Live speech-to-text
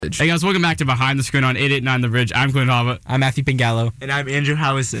Hey guys, welcome back to Behind the Screen on 889 The Bridge. I'm Quinn Hava. I'm Matthew Pingallo. And I'm Andrew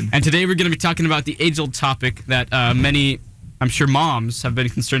Howison. And today we're going to be talking about the age-old topic that many, I'm sure moms have been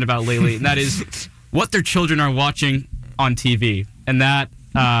concerned about lately, and that is what their children are watching on TV. And that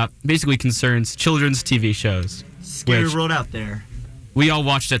basically concerns children's TV shows. Scary world out there. We all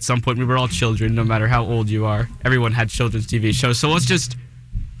watched at some point. We were all children, no matter how old you are. Everyone had children's TV shows. So let's just,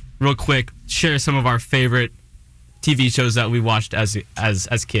 real quick, share some of our favorite TV shows that we watched as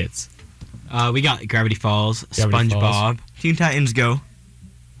kids. We got Gravity Falls, SpongeBob. Teen Titans Go.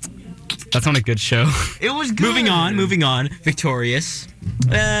 That's not a good show. It was good. Moving on. Victorious.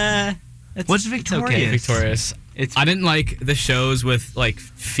 What's Victorious? Okay. Victorious. I didn't like the shows with like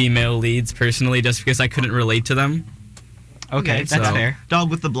female leads personally, just because I couldn't relate to them. Okay, that's fair.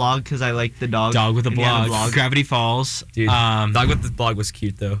 Dog with the Blog, because I like the dog. Dog with the Blog. Gravity Falls. Dude, Dog with the Blog was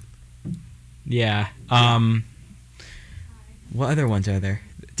cute though. Yeah. What other ones are there?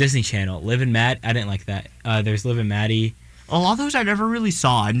 Disney Channel. Liv and Matt. I didn't like that. There's Liv and Maddie. A lot of those I never really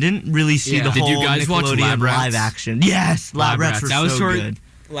saw. I didn't really see the Did whole you guys watch Nickelodeon Lab Rats? live action. Yes, Lab Rats were so good.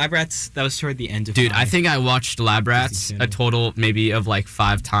 Lab Rats, that was toward the end of Dude, I think I watched Lab Rats a total maybe of like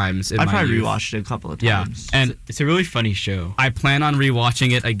 5 times in my I probably youth. rewatched it a couple of Yeah, times. and it's a really funny show. I plan on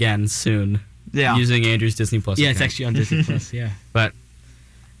rewatching it again soon. Yeah. Using Andrew's Disney Plus. Yeah, account. it's actually on Disney Plus. Yeah. But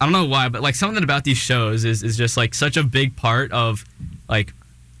I don't know why, but like something about these shows is just like such a big part of like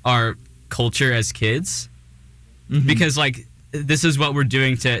our culture as kids, because like this is what we're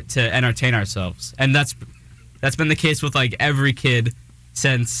doing to entertain ourselves, and that's been the case with like every kid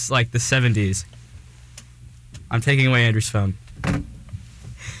since like the 70s. I'm taking away Andrew's phone.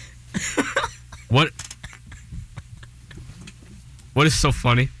 What is so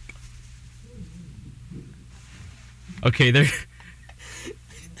funny? Okay, there.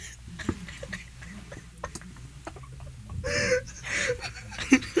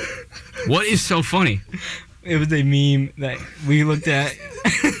 What is so funny? It was a meme that we looked at.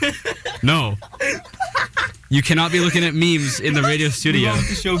 No. You cannot be looking at memes in the radio studio.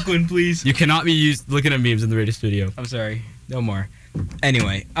 The show, Quinn, please. You cannot be looking at memes in the radio studio. I'm sorry. No more.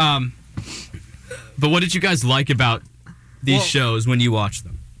 Anyway, but what did you guys like about these shows when you watched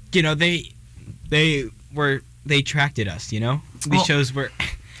them? You know, they attracted us, you know?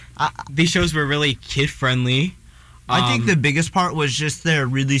 These shows were really kid friendly. I think the biggest part was just their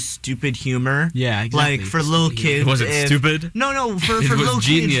really stupid humor. Yeah, exactly. Like for little kids. Was it stupid? No, for was little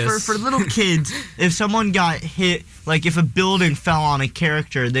genius. kids. For little kids, if someone got hit, like if a building fell on a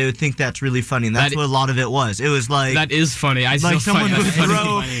character, they would think that's really funny. And that's what a lot of it was. It was like that is funny.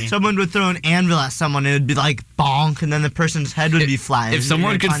 Someone would throw an anvil at someone, and it would be like bonk, and then the person's head would be flat. If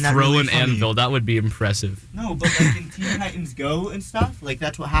someone could throw an anvil, that would be impressive. No, but like in Teen Titans Go and stuff, like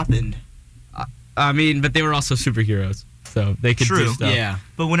that's what happened. I mean, but they were also superheroes, so they could do stuff. Yeah.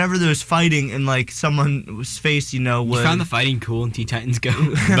 But whenever there was fighting and like someone's face, you know, was... You found the fighting cool in Teen Titans Go?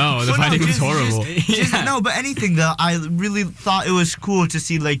 No, the fighting was horrible. No, but anything though, I really thought it was cool to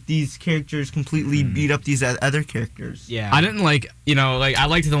see like these characters completely beat up these other characters. Yeah. I didn't like, I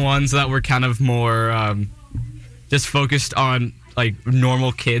liked the ones that were kind of more just focused on like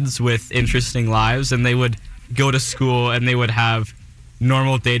normal kids with interesting lives, and they would go to school and they would have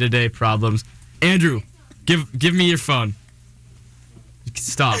normal day-to-day problems. Andrew, give me your phone.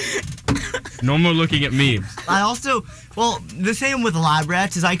 Stop. No more looking at memes. I also, the same with Lab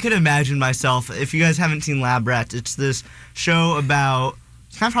Rats is I could imagine myself, if you guys haven't seen Lab Rats, it's this show about,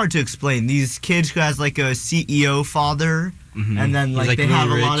 it's kind of hard to explain, these kids who has like a CEO father, and then like they have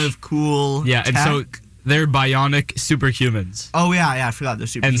a lot of cool tech. And so they're bionic superhumans. Oh yeah, I forgot they're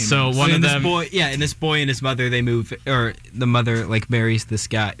superhumans. And so one of them... and this boy and his mother, they move, or the mother like marries this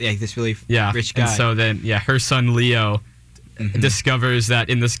guy, this really rich guy. And so then, her son Leo discovers that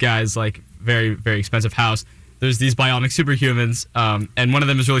in this guy's like very, very expensive house, there's these bionic superhumans, and one of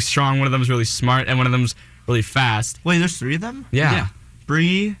them is really strong, one of them is really smart, and one of them's really fast. Wait, there's 3 of them? Yeah.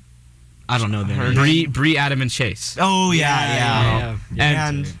 Bree? I don't know their name. Bree, Adam, and Chase. Oh yeah.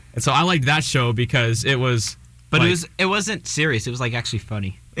 And so I liked that show because it was... But it wasn't serious. It was like actually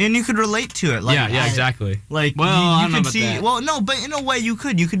funny. And you could relate to it. Like, yeah, exactly. Like, I don't know could about see... that. Well, no, but in a way you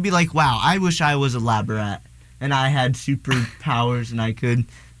could. You could be like, wow, I wish I was a lab rat. And I had superpowers and I could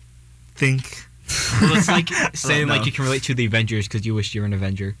think... Well, it's like saying like you can relate to the Avengers because you wish you were an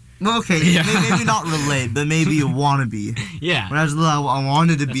Avenger. Well, okay, maybe not relate, but maybe you want to be. Yeah. When I was little, I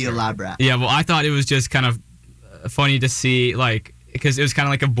wanted to be a lab rat. Yeah, well, I thought it was just kind of funny to see, like, because it was kind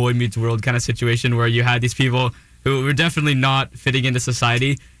of like a Boy Meets World kind of situation where you had these people who were definitely not fitting into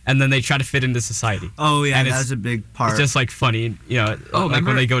society, and then they try to fit into society. Oh, yeah, and that was a big part. It's just, like, funny, like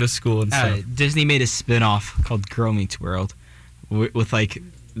when they go to school and stuff. Disney made a spin-off called Girl Meets World with, like,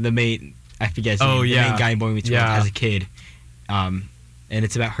 the main. I forget. His Oh, name, yeah. the main guy in Boy Meets World Yeah. as a kid, and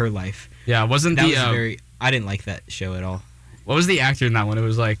it's about her life. Yeah, wasn't That the was very. I didn't like that show at all. what was the actor in that one? It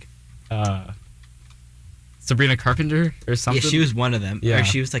was like Sabrina Carpenter or something. Yeah, she was one of them. Yeah, Or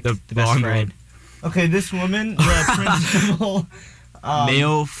she was like the the best blonde friend. Okay, this woman, the principal.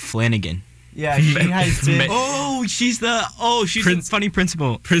 Mayo Flanagan. Yeah, she has been. Oh, she's the funny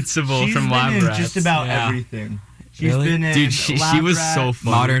principal. Principal She's from been Lab in Rats. just about Yeah. everything. She's Really? been in Dude, she Lab was Rats, so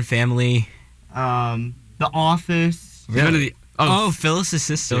funny. Modern Family. The Office. She's been in the- Oh, Phyllis's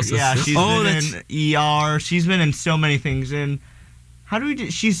sister. Phyllis' Yeah, sister? she's Oh, been that's- in ER. She's been in so many things. And how do we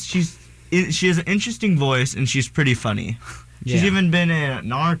do? She has an interesting voice and she's pretty funny. She's Yeah. even been in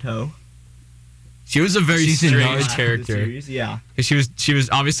Naruto. She was a very She's in strange Naruto, character. Series, yeah. 'Cause she was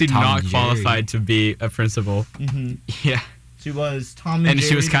obviously Tom not and qualified to be a principal. hmm Yeah. She was Tom And she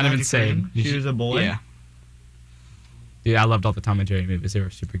Jerry, was kind of Magic insane. Ring. She was a boy. Yeah. Dude, I loved all the Tom and Jerry movies. They were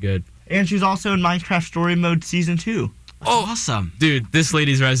super good. And she's also in Minecraft Story Mode Season 2. Oh, awesome. Dude, this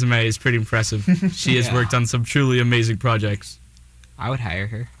lady's resume is pretty impressive. She has Yeah. worked on some truly amazing projects. I would hire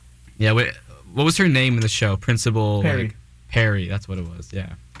her. Yeah, wait, what was her name in the show? Principal Perry. like, Perry, that's what it was. Yeah.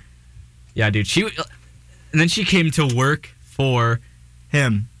 Yeah, dude. And then she came to work for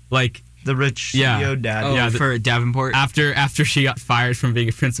Him. like The rich Yeah. CEO dad. Oh, Yeah, for Davenport. after she got fired from being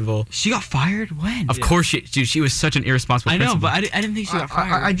a principal. She got fired when? Of course, she was such an irresponsible I know, principal. but I didn't think she got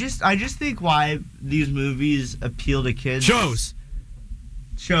fired. I just think why these movies appeal to kids. shows.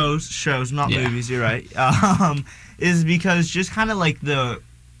 shows, not Yeah. movies. You're right. Is because just kind of like the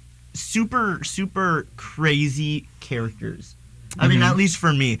super crazy characters. I mean, at least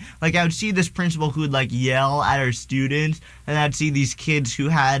for me, like I would see this principal who would like yell at her students, and I'd see these kids who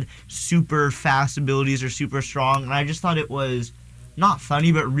had super fast abilities or super strong, and I just thought it was not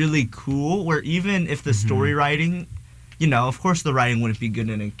funny but really cool. Where even if the story writing, of course the writing wouldn't be good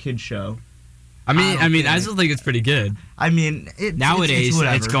in a kid show. I mean, think- I still think it's pretty good. I mean, Nowadays,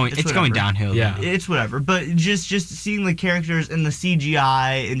 whatever. it's going whatever. downhill. Yeah. It's whatever, but just seeing the characters in the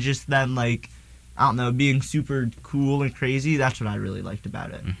CGI and just them like, I don't know, being super cool and crazy. That's what I really liked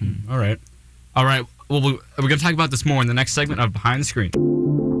about it. All right. Well, we're gonna talk about this more in the next segment of Behind the Screen.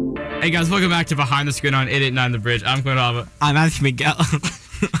 Hey guys, welcome back to Behind the Screen on 889 The Bridge. I'm Quinn. I'm Matthew Miguel.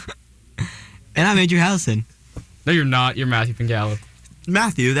 And I'm Andrew Howson. No, you're not. You're Matthew Pingala.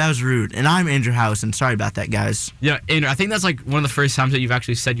 Matthew, that was rude, and I'm Andrew Howson. Sorry about that, guys. Yeah, Andrew, I think that's like one of the first times that you've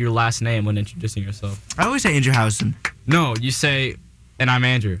actually said your last name when introducing yourself. I always say Andrew Howson. No, you say, and I'm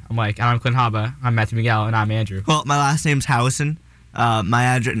Andrew. I'm like, and I'm Quinn Haba. I'm Matthew Miguel, and I'm Andrew. Well, my last name's Howson. My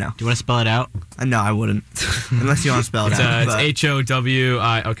address, no. Do you want to spell it out? No, I wouldn't. Unless you want to spell it out. It's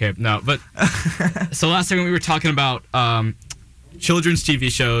H-O-W-I. Okay, no, but so last segment we were talking about children's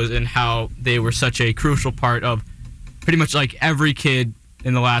TV shows and how they were such a crucial part of pretty much like every kid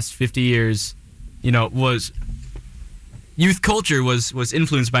in the last 50 years, was youth culture was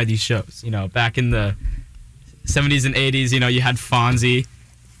influenced by these shows. Back in the 70s and 80s, you had Fonzie.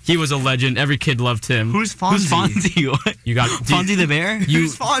 He was a legend. Every kid loved him. Who's Fonzie? Who's Fonzie? What? You got Fonzie the Bear?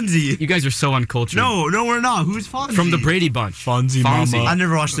 Who's Fonzie? You guys are so uncultured. No, we're not. Who's Fonzie? From the Brady Bunch. Fonzie I Mama.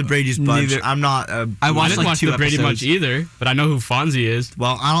 never watched the Brady's Bunch. Neither. I'm not. I I watched didn't like watch 2 the Brady episodes. Bunch either, but I know who Fonzie is.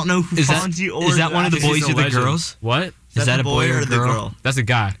 Well, I don't know who Is that- Fonzie or is that one of the actor boys is. or the Legend. girls? What? Is that the a boy or a the girl? That's a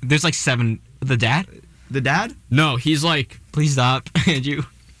guy. There's like 7. The dad? The dad? No, he's like Please stop, Andrew.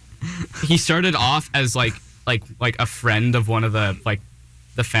 he started off as like a friend of one of the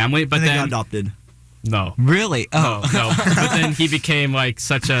the family, but And they got then adopted. no. Really? Oh. No. But then he became like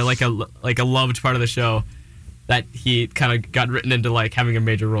such a like a loved part of the show that he kind of got written into like having a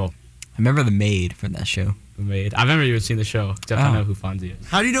major role. I remember the maid from that show. I've never even seen the show, except I Oh. know who Fonzie is.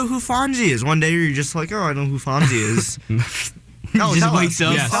 How do you know who Fonzie is? One day you're just like, oh, I know who Fonzie is. No, Just tell wakes us.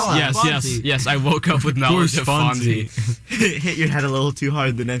 up. Yes, Tell us. yes. I woke up with knowledge of Fonzie. Hit your head a little too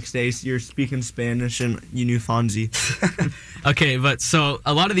hard the next day, so you're speaking Spanish and you knew Fonzie. Okay, but so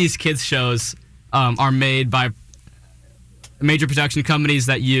a lot of these kids shows are made by major production companies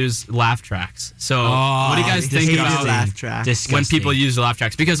that use laugh tracks. So what do you guys think Hated about laugh track. when people use laugh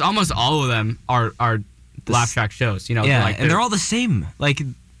tracks? Because almost all of them are laugh track shows. Yeah, like and they're all the same. Like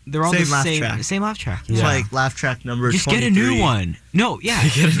they're all Same the laugh same track. same laugh track. It's Yeah. like laugh track number Just 23. get a new one. No, yeah.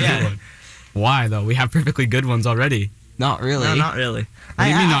 Get a new yeah. one. Why though? We have perfectly good ones already. Not really. No, not really. What do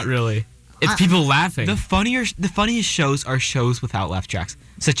you mean not really? It's people laughing. The funniest shows are shows without laugh tracks,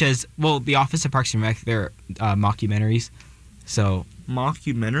 such as The Office and Parks and Rec. They're mockumentaries. So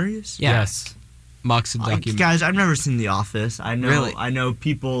Mockumentaries? yeah. Yes. mocks and documentaries. Guys, I've never seen The Office. I know. Really? I know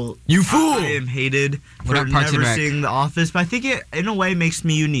people. You fool! I am hated What for about Parks and never Rec? seeing The Office, but I think it, in a way, makes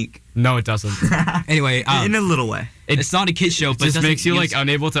me unique. No, it doesn't. Anyway, In a little way. it's not a kid's show, It but just makes you like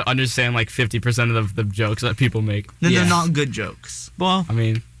unable to understand like 50% of the jokes that people make. Then Yeah. they're not good jokes. Well, I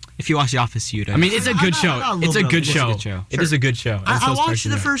mean, if you watch The Office, you'd. I mean, it's a good I'm show. not It's a good It is a show. good show. It is a good show. And so I is watched Parks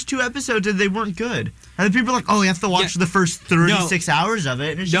and the Rec. first 2 episodes and they weren't good. And then people are like, oh, you have to watch the first 36 hours of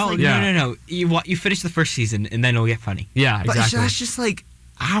it. And it's just like, no. You finish the first season and then it'll get funny. Yeah, but exactly. that's just like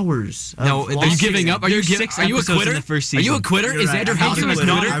hours. No, of are Are you watching. giving up? Are you There's 6 are you a episodes in quitter? the first Are you a season. quitter? You're Is right. Andrew I'm not Hansen a is quitter.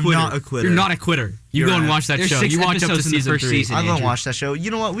 not a I'm quitter? not a quitter. You're not a quitter. You You're go and right. watch that There's show. 6 You watch up to episodes in the season first 3. season. I'm gonna Andrew. watch that show.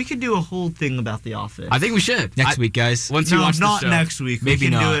 You know what? We could do a whole thing about The Office. I think we should. Next week, guys. Once you No, watch the not show. next week. Maybe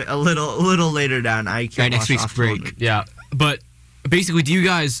we can not. do it a little later down. I can't Right, next watch week's Office break. one. Yeah, but basically, do you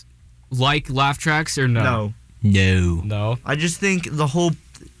guys like laugh tracks or no? No, No. No. I just think the whole.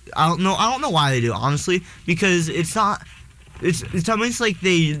 I don't know why they do it, honestly, because it's not. It's almost like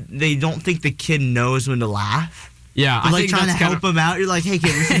they don't think the kid knows when to laugh. Yeah, But I like think trying to that's help him out. You're like, hey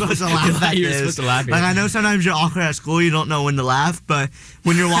kid, you're supposed to laugh at You're this. supposed to laugh here. Like I know sometimes you're awkward at school, you don't know when to laugh, but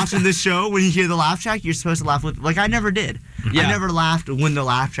when you're watching this show, when you hear the laugh track, you're supposed to laugh with. Like I never did. Yeah. I never laughed when the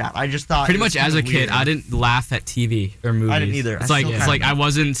laugh track. I just thought. Pretty it was much as a kinda kid, weird. I didn't laugh at TV or movies. I didn't either. It's I like still it's kinda like I don't.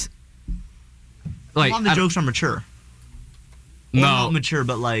 wasn't. Like a lot of the I- jokes are mature. Well, no, not mature,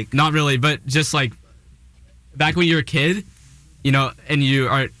 but like. not really. But just like back when you were a kid, you know, and you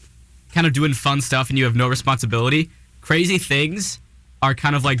are kind of doing fun stuff and you have no responsibility. Crazy things are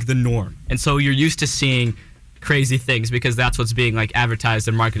kind of like the norm, and so you're used to seeing crazy things because that's what's being like advertised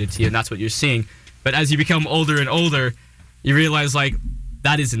and marketed to you, and that's what you're seeing. But as you become older and older, you realize like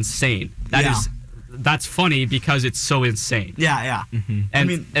that is insane. That's funny because it's so insane. Yeah.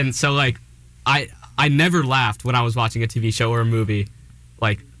 And and so like I never laughed when I was watching a TV show or a movie,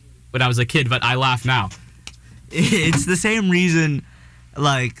 like when I was a kid, but I laugh now. It's the same reason,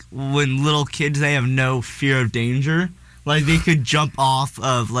 like when little kids they have no fear of danger. Like they could jump off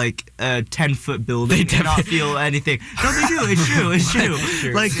of like a 10-foot building and not feel anything. No, they do. It's true. It's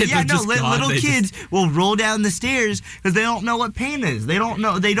true. Like They're yeah, no, just gone. little They kids will roll down the stairs because they don't know what pain is. They don't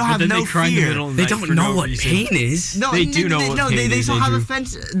know. They don't have then no they cry in the fear. middle of the They night don't for know no what reason. pain is. No, They do know what no, pain they is, don't have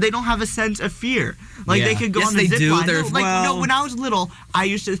Andrew. they don't have a sense of fear. Like they Yeah. could go Yes, on a they zip do. line. They're- No, like no, when I was little, I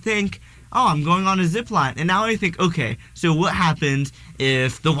used to think, oh, I'm going on a zip line, and now I think, okay, so what happens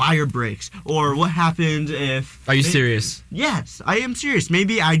if the wire breaks, or what happens if? Are you serious? Yes, I am serious.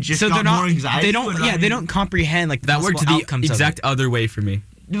 Maybe I just So got they're not. more anxiety. They don't. but Yeah, I they mean- don't comprehend like the That worked possible the outcomes of exact it. other way for me.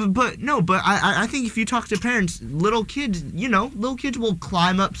 But no, but I think if you talk to parents, little kids, little kids will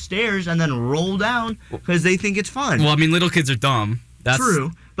climb upstairs and then roll down because they think it's fun. Well, I mean, little kids are dumb. That's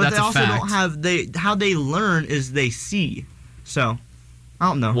True, but that's they a also fact. don't have how they learn is they see. So, I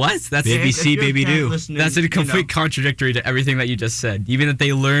don't know. What? That's Baby If see, you're a baby parent do. listening, that's a you complete know, contradictory to everything that you just said. Even that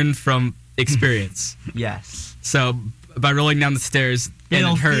they learn from experience. yes. So by rolling down the stairs and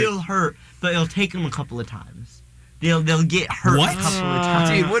They'll it hurt. feel hurt, but it'll take them a couple of times. They'll get hurt What? a couple of times.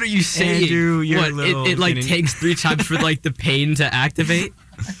 Dude, what are you saying? Andrew, you're what? a little It like kidding. takes 3 times for like the pain to activate.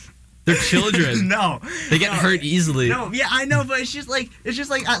 They're children. No, They get no, hurt easily. No, yeah, I know, but it's just like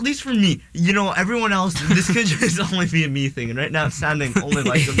at least for me, everyone else. This could just only be a me thing, and right now it's sounding only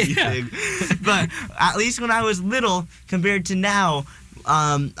like a me Yeah. thing. But at least when I was little, compared to now,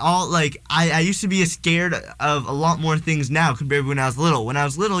 I used to be scared of a lot more things now compared to when I was little. When I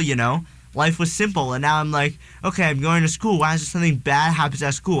was little, life was simple, and now I'm like, okay, I'm going to school. Why is if something bad happens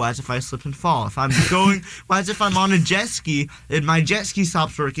at school? Why is if I slip and fall? If I'm going, why is if I'm on a jet ski and my jet ski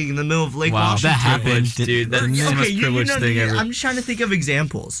stops working in the middle of Lake Wow, Washington? that happens, dude. That's the most privileged thing ever. I'm just trying to think of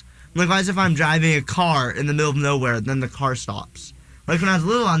examples. Like, why is if I'm driving a car in the middle of nowhere, then the car stops? Like when I was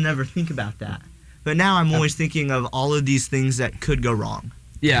little, I'll never think about that. But now I'm always thinking of all of these things that could go wrong.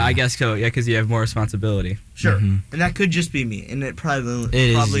 Yeah, I guess so. Yeah, because you have more responsibility. Sure. Mhm. And that could just be me, and it probably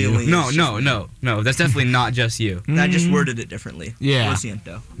is probably you. only No, is no, just me. no. That's definitely not just you. I just worded it differently. Yeah. Lo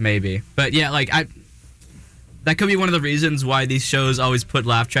siento. Maybe. But yeah, like that could be one of the reasons why these shows always put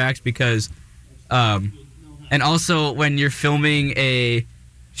laugh tracks because and also when you're filming a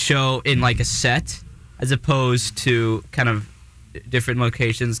show in like a set as opposed to kind of different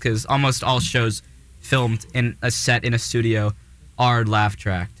locations because almost all shows filmed in a set in a studio are laugh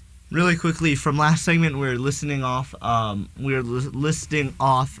tracked. Really quickly, from last segment, we were listing off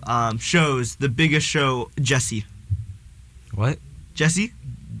shows. The biggest show, Jesse. What? Jesse,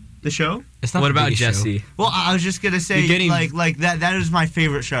 the show. It's not What the about biggest show. Jesse? Well, I was just gonna say, You're getting- like that. That is my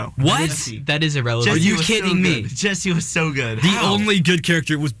favorite show. What? Jesse. That is irrelevant. Are you was kidding so me? good. Jesse was so good. The How? only good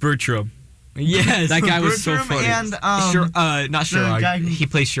character was Bertram. Yes, that guy was so Bertram funny. And not Shirag. guy who- He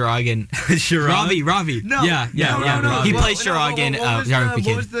plays Shirag in Shirag? Ravi. No, Yeah, no. He What- plays Shirag in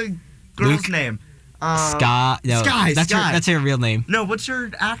what was the girl's Luke? name? Sky. No, Sky. That's her real name. No, what's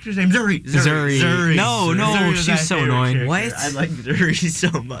her actor's name? Zuri. Zuri. No, Zuri was my she's so favorite annoying. character. What? I like Zuri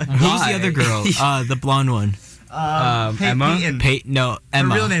so much. Who's the other girl? The blonde one. Emma? Peyton. No,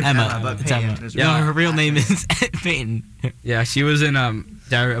 Emma. Her real name's Emma. Emma, but It's Peyton Emma. is No, real. her real name is Peyton. Yeah, she was in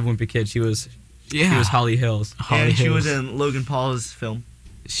Diary of a Wimpy Kid. She was Holly Hills. And she was in Logan Paul's film.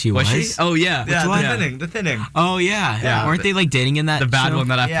 She Was was? she? Oh yeah. Yeah, one? The Thinning. Oh yeah. Yeah. Weren't they like dating in that? The bad show? one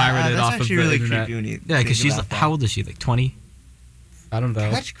that I pirated that's off of actually the really internet. creepy when you Yeah, because think she's about that. how old is she? Like 20? I don't know.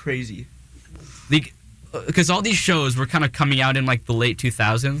 That's crazy. Because all these shows were kind of coming out in like the late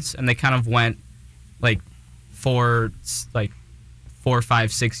 2000s, and they kind of went like 4,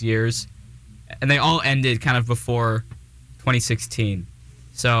 5, 6 years, and they all ended kind of before 2016.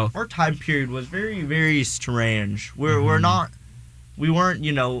 So Our time period was very, very strange. We're not. We weren't,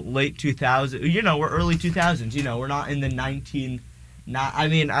 late 2000. We're early 2000s. We're not in the I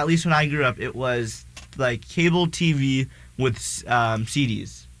mean, at least when I grew up, it was like cable TV with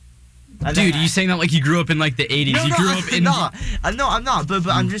CDs. And dude, then you saying that like you grew up in like the 80s? No, you no, grew up in I'm not. But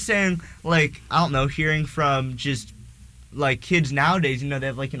I'm just saying, like, I don't know, hearing from just like kids nowadays, they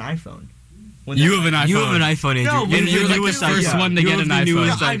have like an iPhone. When You they- have an iPhone. You have an iPhone, Andrew. No, And you're like the newest first iPhone. one to You get have an the iPhone.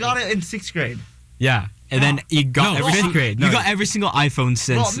 newest I got it in 6th grade. Yeah. And then you got No, every 5th grade. No. You got every single iPhone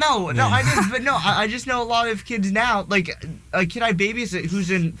since. Well, no, I didn't. But no, I just know a lot of kids now. Like a kid I babysit who's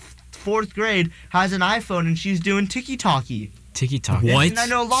in 4th grade has an iPhone and she's doing TikTok-y. TikTok. What? And I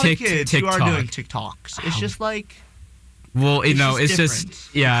know a lot of kids who are TikTok. doing TikToks. It's just like Well, It's it's just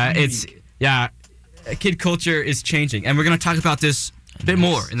just yeah, It's kid culture is changing, and we're gonna talk about this a bit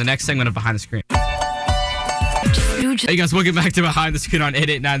more in the next segment of Behind the Screen. Hey guys, welcome back to Behind the Screen on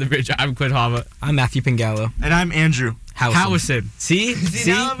 889 The Bridge. I'm Quinn Hava. I'm Matthew Pingallo. and I'm Andrew. Howison. See?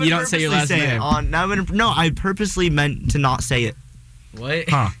 now I'm gonna You don't say your last purposely say it name. no, I purposely meant to not say it. What?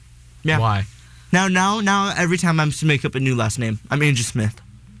 Huh. Yeah. Why? Now, every time I'm to make up a new last name, I'm Andrew Smith.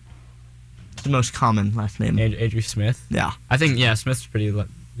 It's the most common last name. Andrew Smith. Yeah. I think Smith's a pretty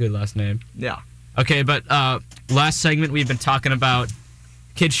good last name. Yeah. Okay, but last segment we've been talking about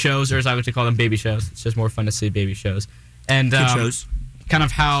kid shows, or as I like to call them, baby shows. It's just more fun to say baby shows. And Kid shows. kind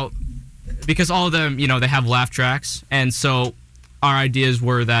of how, because all of them, they have laugh tracks, and so our ideas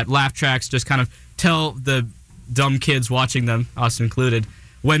were that laugh tracks just kind of tell the dumb kids watching them, us included,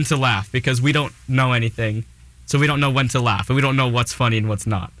 when to laugh, because we don't know anything, so we don't know when to laugh, and we don't know what's funny and what's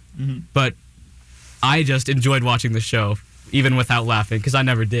not. Mm-hmm. But I just enjoyed watching the show, even without laughing, because I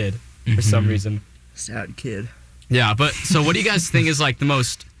never did, for some reason. Sad kid. Yeah, but so what do you guys think is like the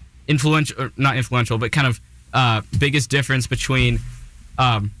most influential, or not influential, but kind of biggest difference between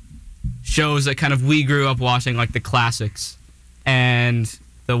shows that kind of we grew up watching, like the classics, and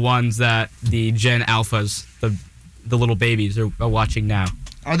the ones that the Gen Alphas, the little babies, are watching now?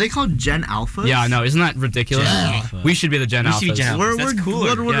 Are they called Gen Alphas? Yeah, I know. Isn't that ridiculous? Gen Alpha. We should be the Gen We Alphas. should be Gen Alphas. We're That's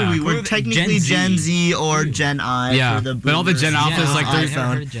cooler. what Yeah. are we? We're We're the technically Gen Gen Z. Z or Gen I. Yeah, for the but all the Gen boomers. Alphas, like, I've they're-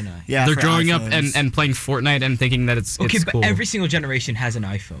 never heard of Gen I. Yeah, They're for growing up iPhones. and playing Fortnite and thinking that it's Okay, but cool. every single generation has an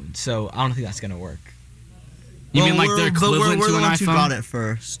iPhone, so I don't think that's gonna work. You Well, mean like they're but equivalent we're to the an ones who iPhone? got it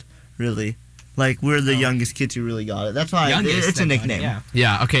first, really. Like we're the youngest kids who really got it. That's why Youngest, it's a thank God, nickname. Yeah.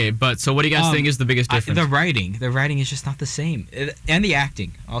 Yeah. Okay, but so what do you guys think is the biggest difference? The writing is just not the same, and the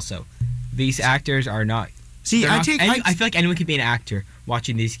acting also. These actors are not. See, they're I not- take I feel like anyone could be an actor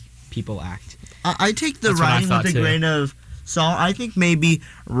watching these people act. I take the That's what I writing thought, with a too. grain of salt. I think maybe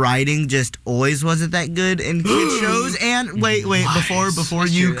writing just always wasn't that good in kid shows. And wait, before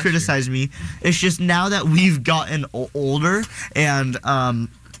That's you true, that's criticize me, it's just now that we've gotten older and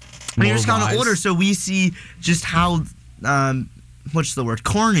we've just gotten wise. older, so we see just how what's the word?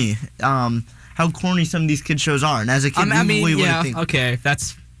 Corny. How corny some of these kid shows are. And as a kid, I we mean, wouldn't yeah, think. okay,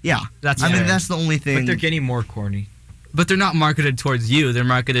 that's I mean, fair. that's the only thing. But they're getting more corny. But they're not marketed towards you. They're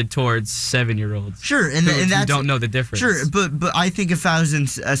marketed towards 7-year-olds. Sure, and who that's don't know the difference. Sure, but I think if I was a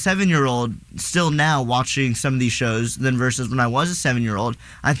 7-year-old still now watching some of these shows than versus when I was a 7-year-old,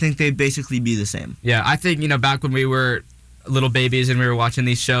 I think they'd basically be the same. Yeah, I think back when we were little babies and we were watching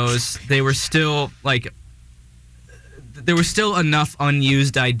these shows, they were still like there were still enough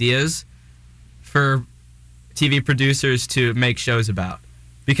unused ideas for TV producers to make shows about.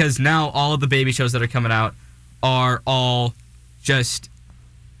 Because now all of the baby shows that are coming out are all just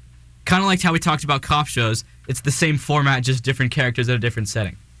kind of like how we talked about cop shows. It's the same format, just different characters at a different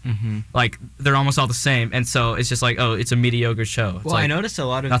setting. Mm-hmm. Like, they're almost all the same, and so it's just like, oh, it's a mediocre show. It's Well, like, I noticed a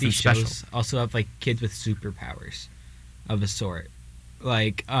lot of nothing these special. shows also have like kids with superpowers of a sort.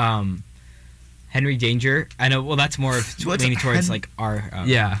 Like, Henry Danger. I know. Well, that's more of leaning towards like our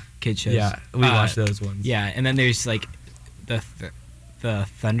kid shows. Yeah, we watch those ones. Yeah, and then there's like the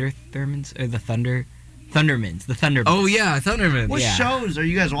Thundermans or the Thundermans. Oh yeah, Thundermans. What shows are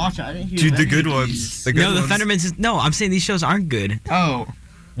you guys watching? I didn't hear. Dude, the good ones. The Thundermans. No, I'm saying these shows aren't good. Oh,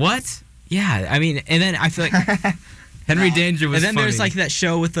 what? Yeah, I mean, and then I feel like Henry Danger was. And then there's like that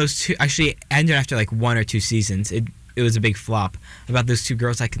show with those two. Actually, it ended after like 1 or 2 seasons. It was a big flop about those 2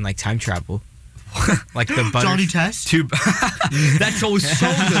 girls that can like time travel. Like the Johnny Test. That show was so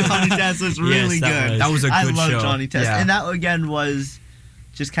good. Johnny Test was really good. That was a good show. I love Johnny Test, and that again was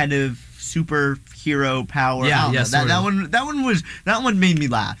just kind of superhero power. Yeah, that one made me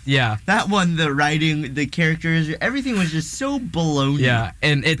laugh. Yeah, that one, the writing, the characters, everything was just so baloney. Yeah,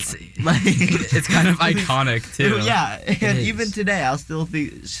 and it's like it's kind of iconic too. Yeah, and even today I'll still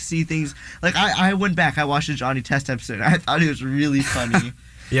see things like I went back, I watched a Johnny Test episode. I thought it was really funny.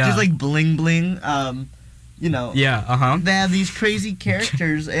 Yeah, just like bling bling. You know. Yeah. They have these crazy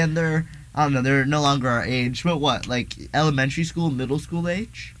characters, and they're. I don't know, they're no longer our age, but what, like elementary school, middle school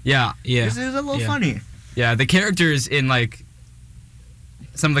age? Yeah. It was a little funny. Yeah, the characters in like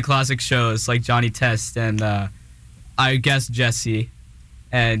some of the classic shows, like Johnny Test and I guess Jesse,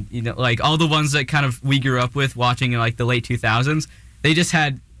 and you know, like all the ones that kind of we grew up with watching in like the late 2000s, they just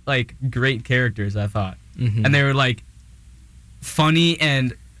had like great characters, I thought, and they were like funny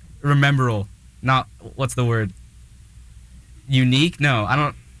and rememberable. Not what's the word? Unique? No, I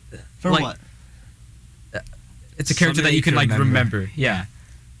don't. For like, what? It's a character that you can like remember. Yeah.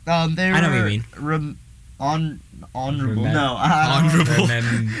 They I know what you mean. Honorable. No. Honorable.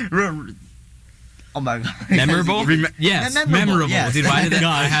 Oh my god. Memorable? Yes. Memorable. Yes. Dude, why did that?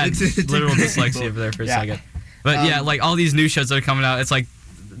 I had literal dyslexia over there for a second. But yeah, like all these new shows that are coming out, it's like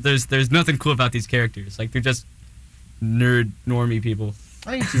there's nothing cool about these characters. Like they're just normie people.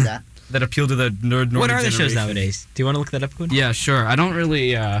 I can see that. That appeal to the normie What are the generation. shows nowadays? Do you want to look that up, Quinn? Yeah, sure. I don't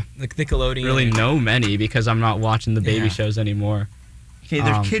really like Nickelodeon. Really know many because I'm not watching the baby shows anymore. Okay,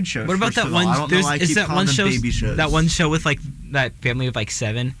 they're kid shows. What about that one? Is that one show? That one show with like that family of like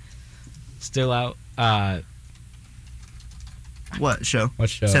 7 still out. What show? What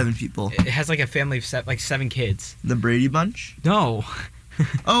show? 7 people. It has like a family of 7 kids. The Brady Bunch? No.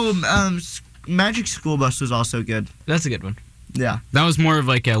 Magic School Bus was also good. That's a good one. Yeah. That was more of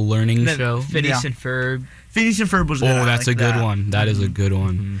like a learning show. Phineas and Ferb. Phineas and Ferb was good. Oh, that's a good one. That is a good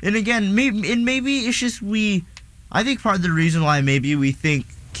one. And again, maybe it's just I think part of the reason why maybe we think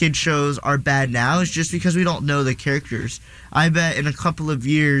kid shows are bad now is just because we don't know the characters. I bet in a couple of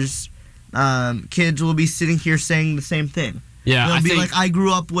years, kids will be sitting here saying the same thing. Yeah, they'll be like, I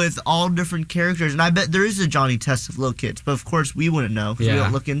grew up with all different characters, and I bet there is a Johnny Test of little kids, but of course we wouldn't know because we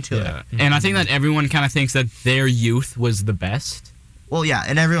don't look into it. And I think that everyone kind of thinks that their youth was the best. Well, yeah,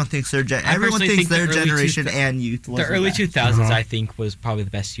 and everyone thinks their generation and youth was the early 2000s. I think was probably the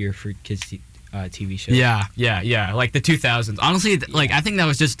best year for kids TV shows. Yeah, like the 2000s. Honestly, like I think that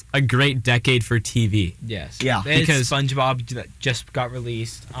was just a great decade for TV. Yes. Yeah, because SpongeBob that just got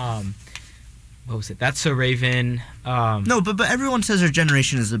released. What was it? That's So Raven. No, but everyone says their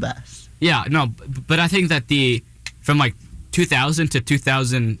generation is the best. Yeah, no, but I think that from like 2000 to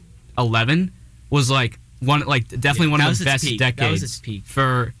 2011 was like definitely one of the best decades. That was its peak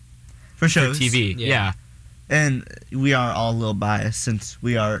for shows. For TV. Yeah. And we are all a little biased since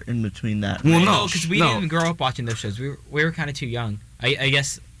we are in between that. Well, no, because we didn't grow up watching those shows. We were kind of too young. I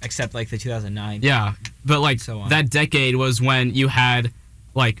guess, except like the 2009. Yeah, but like so that decade was when you had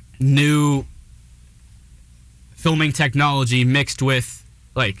like new filming technology mixed with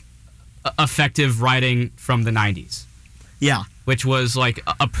like effective writing from the 90s. Yeah. Which was like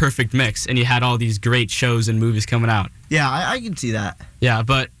a perfect mix, and you had all these great shows and movies coming out. Yeah, I can see that. Yeah,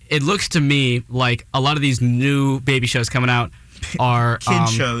 but it looks to me like a lot of these new baby shows coming out are kid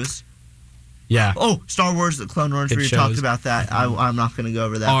shows. Yeah. Oh, Star Wars: The Clone Wars. We talked about that. I'm not going to go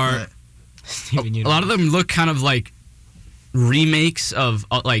over that. A lot of them look kind of like remakes of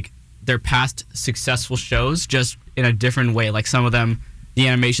like their past successful shows, just in a different way. Like some of them, the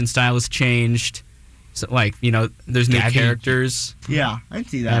animation style has changed. So, like, you know, there's new characters. Yeah, I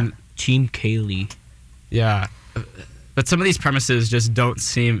see that. Gene Cayley. Yeah. But some of these premises just don't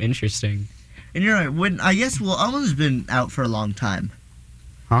seem interesting. And you're right. I guess, Elmo's been out for a long time.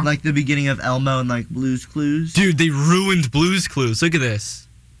 Huh? Like the beginning of Elmo and like Blue's Clues. Dude, they ruined Blue's Clues. Look at this.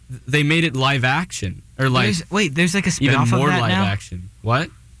 They made it live action. Or like there's like a spin-off even more of that live now? Action. What?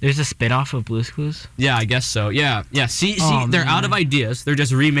 There's a spin-off of Blue's Clues? Yeah, I guess so. Yeah. See, they're out of ideas. They're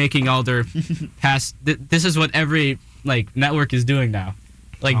just remaking all their past. This is what every like network is doing now.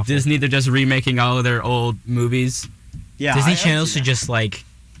 Like awful. Disney, they're just remaking all of their old movies. Yeah, Disney Channel should just like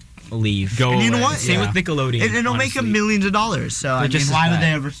leave. go And you know away. what? Same Yeah. with Nickelodeon. It'll make them honestly. millions of dollars. So I mean, just as why would bad.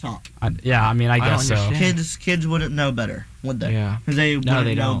 they ever stop? Yeah, I mean, I I don't guess so. understand. Kids wouldn't know better, would they? Yeah. Because they wouldn't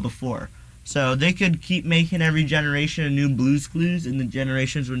they know don't. before. So they could keep making every generation a new Blue's Clues, and the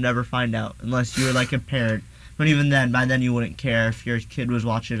generations would never find out unless you were like a parent. But even then, by then you wouldn't care if your kid was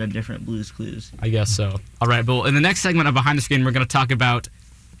watching a different Blue's Clues. I guess so. All right, but in the next segment of Behind the Screen, we're going to talk about,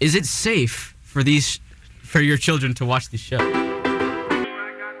 is it safe for your children to watch these shows?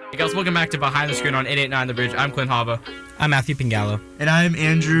 Hey guys, welcome back to Behind the Screen on 889 The Bridge. I'm Clint Hava. I'm Matthew Pingallo. And I'm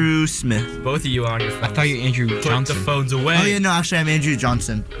Andrew Smith. Both of you are on your phones. I thought you were Andrew Put Johnson. the phones away. Oh yeah, no, actually I'm Andrew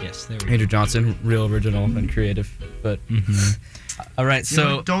Johnson. Yes, there we go. Andrew Johnson, real original and creative. But all right,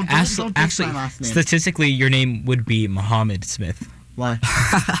 so don't Actually, diss my last name. statistically, your name would be Muhammad Smith Why?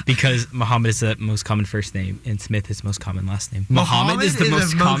 because Muhammad is the most common first name and Smith is the most common last name. Muhammad is the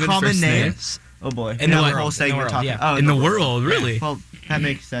most common first name Yes. Oh boy. In the Yeah, world, whole in the segment world, talking. yeah. Oh, in the world, really. Well, that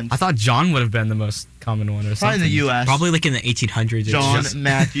makes sense. I thought John would have been the most common one or Probably something. in the U.S. Probably like in the 1800s. or John, something.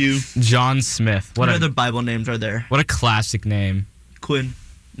 Matthew. John Smith. What other Bible names are there? What a classic name. Quinn.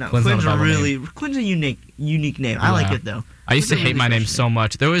 No, Quinn's not Quinn's a a Bible really Quinn's a unique name. I like Yeah. it though. I used to Quinn's a hate my really name special so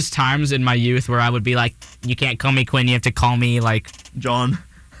much. There was times in my youth where I would be like, you can't call me Quinn, you have to call me like, John.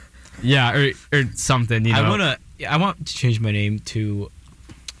 yeah, or something, you know. I want to change my name to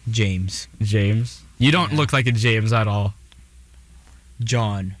James. James. You don't Yeah. look like a James at all.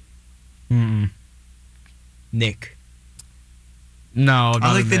 John. Mm-mm. Nick. No, not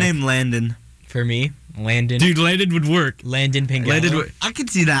I like a the Nick. name Landon. For me, Landon. Dude, Landon would work. Landon Pingallo. Landon would. I could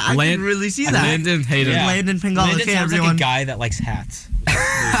see that. I Land- can really see that. Landon Hayden. Yeah. Landon Pingallo. Landon Okay, sounds like everyone. a guy that likes hats.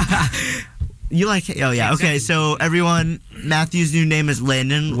 You like? Oh yeah. Okay, so everyone, Matthew's new name is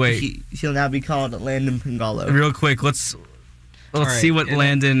Landon. Wait. He'll now be called Landon Pingallo. Real quick, let's All right, see what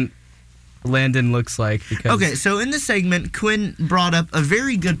and Landon looks like because Okay, so in this segment, Quinn brought up a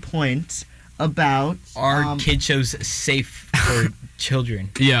very good point about Are kid shows safe for children?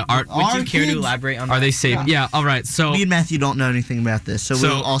 yeah, Would Our you care kids- to elaborate on that? are they safe? Yeah. Yeah, all right. So Me and Matthew don't know anything about this, so So-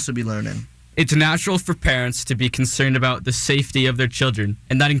 we'll also be learning. it's natural for parents to be concerned about the safety of their children,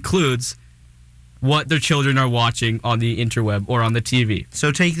 and that includes what their children are watching on the interweb or on the TV.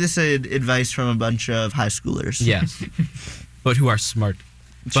 So take this advice from a bunch of high schoolers. Yes, but who are smart.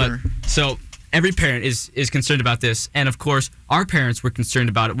 Sure. But so every parent is concerned about this, and of course, our parents were concerned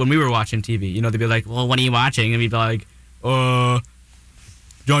about it when we were watching TV. You know, they'd be like, "Well, what are you watching?" And we'd be like,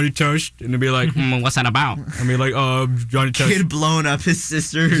 Johnny Test," and they'd be like, "What's that about?" And we'd be like, Johnny Test." Kid blowing up his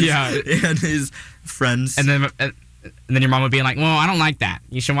sisters Yeah. and his friends. And then your mom would be like, "Well, I don't like that.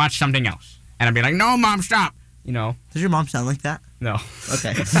 You should watch something else." And I'd be like, "No, mom, stop." You know, Does your mom sound like that? no.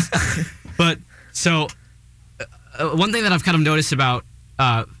 Okay. But so one thing that I've kind of noticed about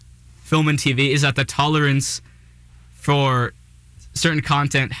film and TV is that the tolerance for certain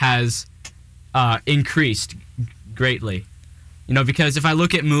content has increased greatly. You know, because if I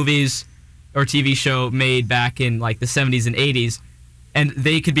look at movies or TV show made back in like the 70s and 80s, and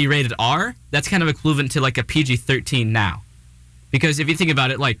they could be rated R, that's kind of equivalent to like a PG-13 now. Because if you think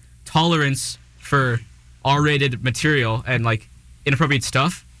about it, like tolerance for R-rated material and like inappropriate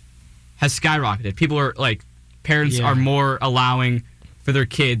stuff has skyrocketed. People are like, parents Yeah. are more allowing for their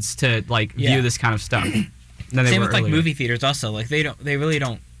kids to like Yeah. view this kind of stuff than they Same were with like earlier. movie theaters also. Like they really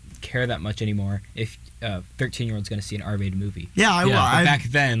don't care that much anymore if 13-year-old's going to see an R-rated movie. Yeah, I Yeah, will. But I, back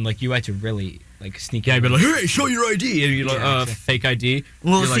then, like you had to really like sneak. Yeah, I'd be in. like, "Hey, show your ID," and you're like, Yeah, exactly. "Fake ID."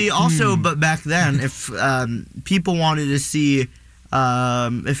 well, You're see, like, also, but back then, if people wanted to see,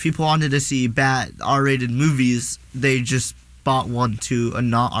 bad R-rated movies, they just bought one to a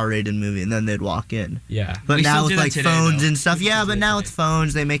not R-rated movie, and then they'd walk in. Yeah. But We now still with do that like today, phones though. and stuff, We yeah. still But do now that with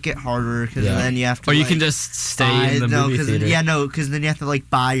phones, they make it harder because Yeah. then you have to. Or you like, can just stay in the no, movie 'cause- theater. Yeah, no, because then you have to like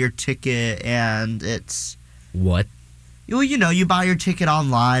buy your ticket, and it's. What? Well, you know, you buy your ticket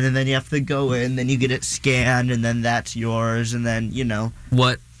online, and then you have to go in, then you get it scanned, and then that's yours, and then you know.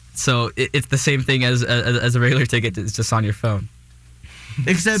 What? So it's the same thing as a regular ticket. It's just on your phone.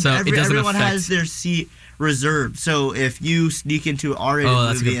 Except So it doesn't everyone affect- has their seat reserved. So if you sneak into an R-rated Oh,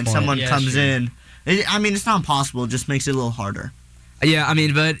 that's a movie good and point. someone Yeah, comes sure. in, I mean, it's not impossible. It just makes it a little harder. Yeah, I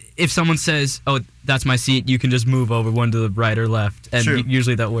mean, but if someone says, "Oh, that's my seat," you can just move over one to the right or left, and True.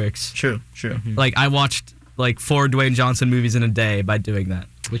 usually that works. True. Like I watched like 4 Dwayne Johnson movies in a day by doing that.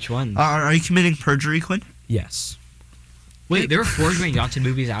 Which one? Are you committing perjury, Quinn? Yes. Wait, there were 4 Dwayne Johnson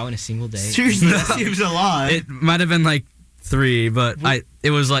movies out in a single day. Seriously, that seems a lot. It might have been like 3, but it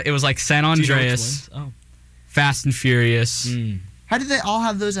was like San Do you know which Andreas, ones? Fast and Furious. Oh. Mm. How did they all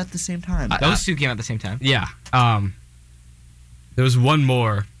have those at the same time? I- Those two came out at the same time. Yeah. There was one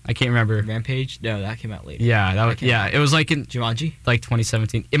more. I can't remember. Rampage? No, that came out later. Yeah, that was, Okay. yeah. It was like in Jumanji? like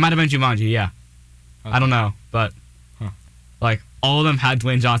 2017. It might have been Jumanji. Yeah, I don't know, but Huh. like all of them had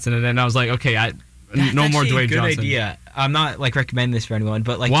Dwayne Johnson in it, and I was like, okay, no more Actually, Dwayne good Johnson. idea. I'm not like recommending this for anyone,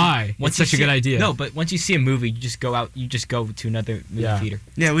 but like Why? once It's you such a see good it- idea. No, but once you see a movie, you just go to another movie Yeah. theater.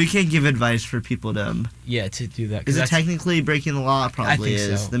 Yeah, we can't give advice for people to. Yeah, to do that. 'cause Is it that's- technically breaking the law? It probably I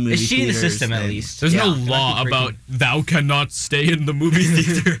think is. so. The movie It's cheating the theaters system at thing. least. There's no Yeah, and I law think about thou cannot stay in the movie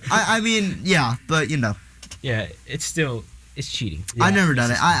theater. I mean, yeah, but Yeah, it's cheating. I've never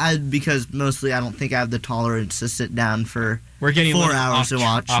done it. I because mostly I don't think I have the tolerance to sit down for. We're getting 4 a little hours to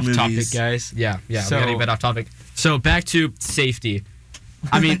watch off movies. topic, guys. Yeah, we're So- getting a bit off topic. So back to safety.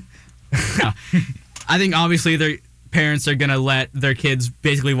 I mean, I think obviously their parents are gonna let their kids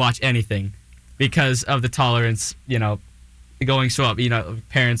basically watch anything because of the tolerance, going so up.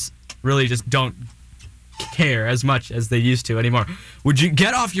 Parents really just don't care as much as they used to anymore. Would you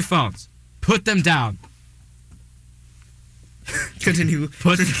get off your phones? Put them down. Continue.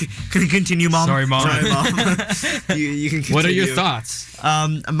 Continue, Mom. Sorry, Mom. you can continue. What are your thoughts?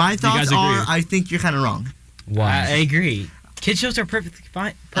 My thoughts guys agree? are I think you're kind of wrong. I agree. Kid shows are perfectly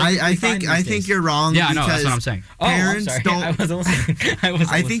fine. I think you're wrong. Yeah, I know. That's because what I'm saying. Oh, I'm parents sorry. don't- I wasn't listening.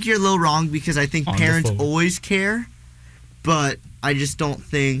 I think you're a little wrong because I think On the parents phone. always care, but I just don't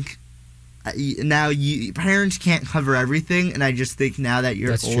think parents can't cover everything, and I just think now that you're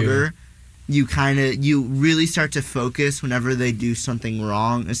That's true. older, you really start to focus whenever they do something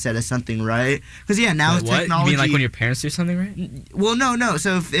wrong instead of something right. Because now Wait, with what? technology, You mean like when your parents do something right? well, no.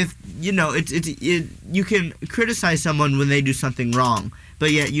 So if you can criticize someone when they do something wrong,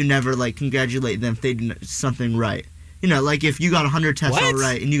 but yet you never congratulate them if they do something right. Like if you got 100 tests What? all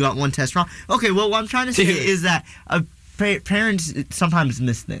right and you got 1 test wrong. Okay, well, what I'm trying to say Dude. is that parents sometimes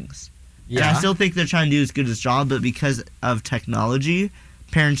miss things. And I Yeah. still think they're trying to do as good as job, but because of technology,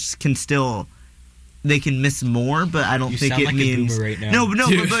 parents can still. They can miss more, but I don't You think sound it like a means boomer right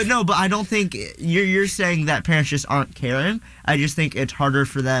now. No, but I don't think you're saying that parents just aren't caring. I just think it's harder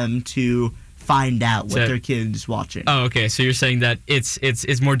for them to find out what To- their kids watching. Oh, okay. So you're saying that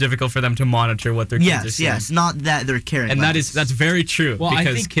it's more difficult for them to monitor what their kids are seeing. yes, not that they're caring. And less. that's very true Well, I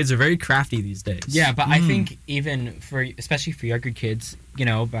because think- kids are very crafty these days. Yeah, but I think even especially for younger kids,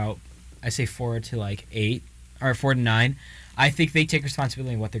 about I say 4 to 8 or 4 to 9, I think they take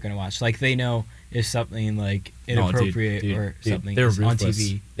responsibility in what they're going to watch. Like they know if something inappropriate or something they're is on ruthless.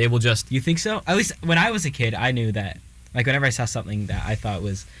 TV. They will just. You think so? At least when I was a kid, I knew that. Whenever I saw something that I thought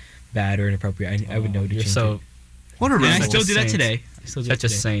was bad or inappropriate, I would know to You're change so it. what a And I Such a still do that saint. today. I still do such it a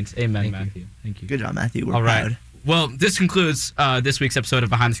today. saint. Amen, Thank Matthew. you. Thank you. Good job, Matthew. We're All right. proud. Well, this concludes this week's episode of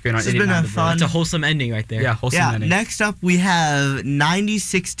Behind the Screen on This has Indian been a Behind the Board. fun- That's a wholesome ending right there. Yeah, wholesome Yeah. ending. Next up, we have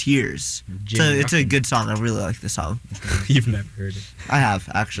 96 Tears. It's a good song. I really like this song. You've never heard it. I have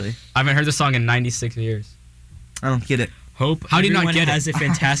actually. I haven't heard the song in 96 years. I don't get it. Hope How do you not everyone get it? has a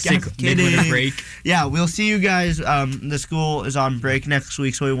fantastic Just midwinter kidding. break. Yeah, we'll see you guys. The school is on break next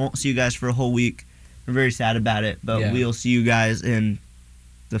week, so we won't see you guys for a whole week. We're very sad about it, but Yeah. we'll see you guys in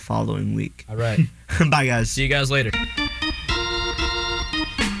the following week. All right. Bye, guys. See you guys later.